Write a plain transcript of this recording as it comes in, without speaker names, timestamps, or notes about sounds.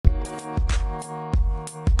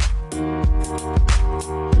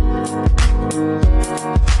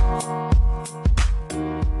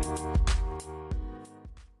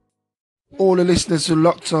all the listeners who are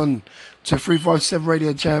locked on to 357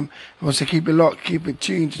 Radio Jam. I want to keep it locked, keep it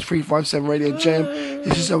tuned to 357 Radio Jam.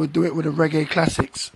 This is how we do it with the reggae classics.